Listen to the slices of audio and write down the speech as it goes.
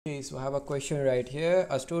Okay, so I have a question right here.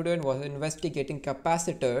 A student was investigating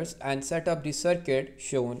capacitors and set up the circuit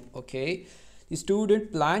shown. Okay, the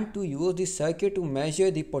student planned to use the circuit to measure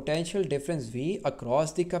the potential difference V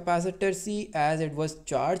across the capacitor C as it was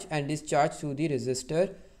charged and discharged through the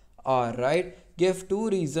resistor R. Right? Give two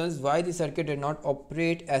reasons why the circuit did not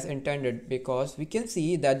operate as intended, because we can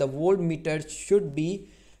see that the voltmeter should be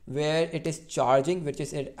where it is charging, which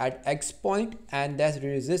is at X point, and that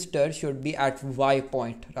resistor should be at Y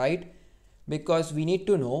point, right? Because we need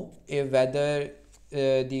to know if whether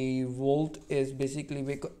the volt is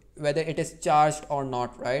basically whether it is charged or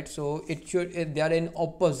not, right? So it should, if they are in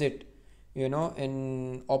opposite,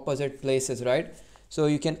 in opposite places, right? So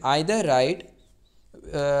you can either write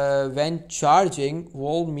when charging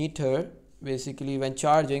voltmeter, basically when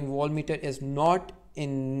charging voltmeter is not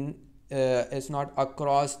in it's not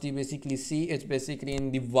across the basically C, it's basically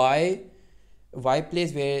in the Y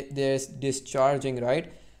place where there's discharging,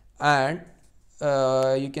 right? And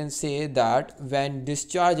you can say that when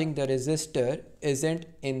discharging, the resistor isn't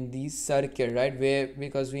in the circuit, right? Where,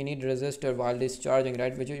 because we need resistor while discharging,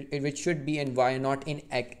 right? Which should be in Y, not in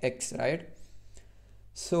X, right?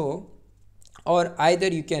 So, or either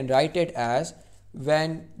you can write it as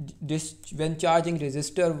when charging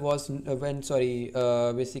resistor was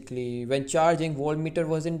basically when charging voltmeter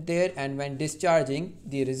wasn't there, and when discharging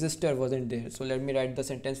the resistor wasn't there. So let me write the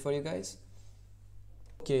sentence for you guys.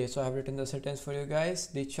 Okay, so I have written the sentence for you guys.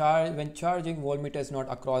 The charge when charging voltmeter is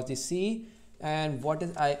not across the C, and what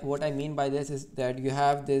I mean by this is that you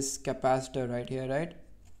have this capacitor right here,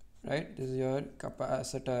 right, this is your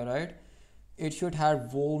capacitor, right? It should have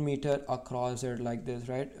voltmeter across it like this,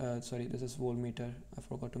 right? This is voltmeter, I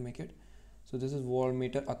forgot to make it. So this is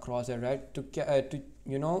voltmeter across it, right? To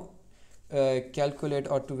calculate,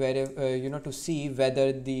 or to verify, to see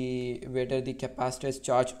whether the capacitor is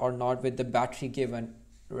charged or not with the battery given,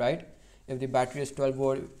 right? If the battery is 12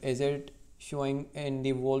 volt, is it showing in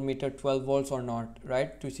the voltmeter 12 volts or not,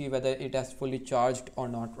 right? To see whether it has fully charged or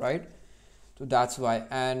not, right? So that's why.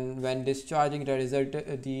 And when discharging, the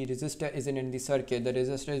resistor isn't in the circuit. The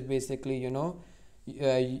resistor is basically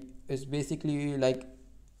is basically like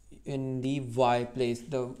in the Y place,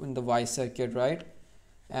 in the Y circuit, right?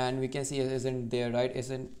 And we can see it isn't there, right?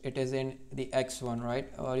 It is in the X one, right?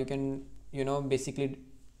 Or you can basically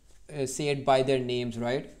say it by their names,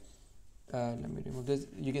 right? Let me remove this.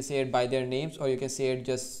 You can say it by their names, or you can say it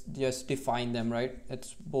just define them, right?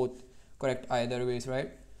 It's both correct either ways,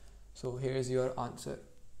 right? So here's your answer.